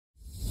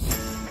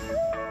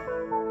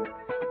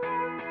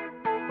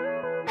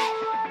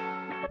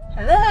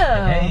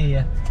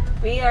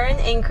We are in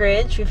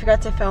Anchorage. We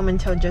forgot to film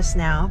until just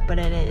now, but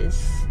it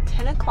is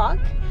 10 o'clock.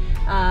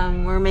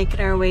 We're making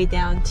our way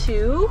down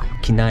to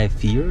Kenai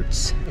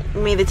Fjords.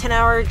 We made the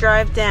 10-hour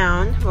drive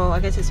down. Well, I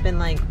guess it's been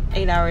like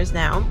 8 hours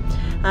now.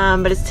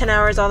 But it's 10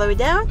 hours all the way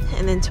down.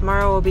 And then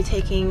tomorrow we'll be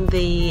taking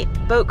the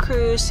boat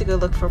cruise to go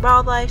look for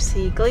wildlife,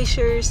 see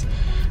glaciers.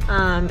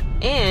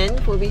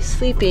 And we'll be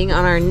sleeping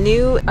on our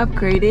new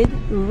upgraded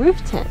roof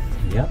tent.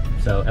 Yep,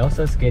 so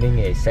Elsa's getting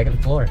a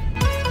second floor.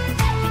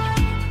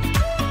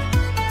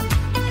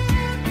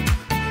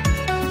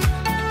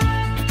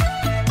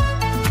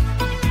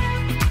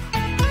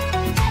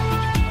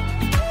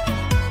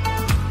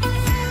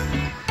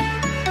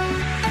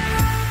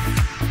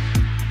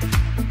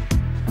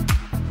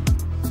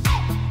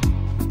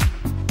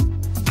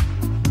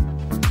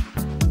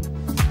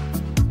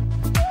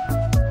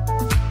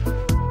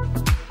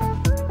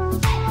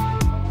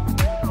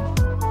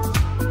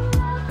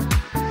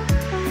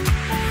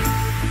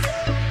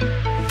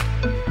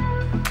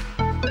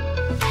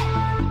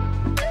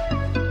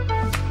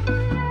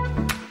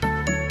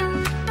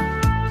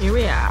 Here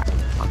we are.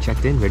 All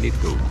checked in, ready to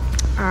go.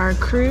 Our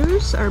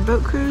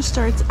boat cruise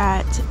starts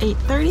at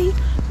 8:30.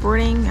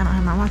 Boarding, I don't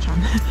have my watch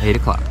on. 8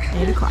 o'clock.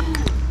 8 o'clock.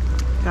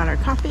 Got our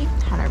coffee,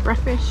 had our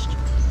breakfast.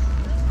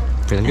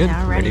 Feeling good,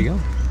 now ready to go.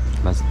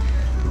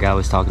 The guy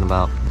was talking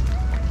about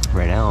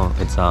right now,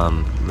 it's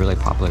really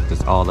popular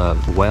because all the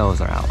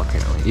whales are out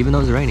apparently. Even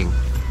though it's raining,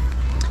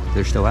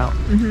 they're still out.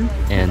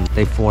 And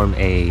they form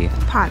a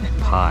Pod.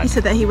 pod. He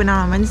said that he went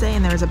out on Wednesday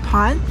and there was a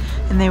pod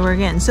and they were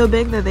getting so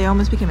big that they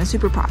almost became a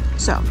super pod.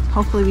 So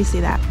hopefully we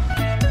see that.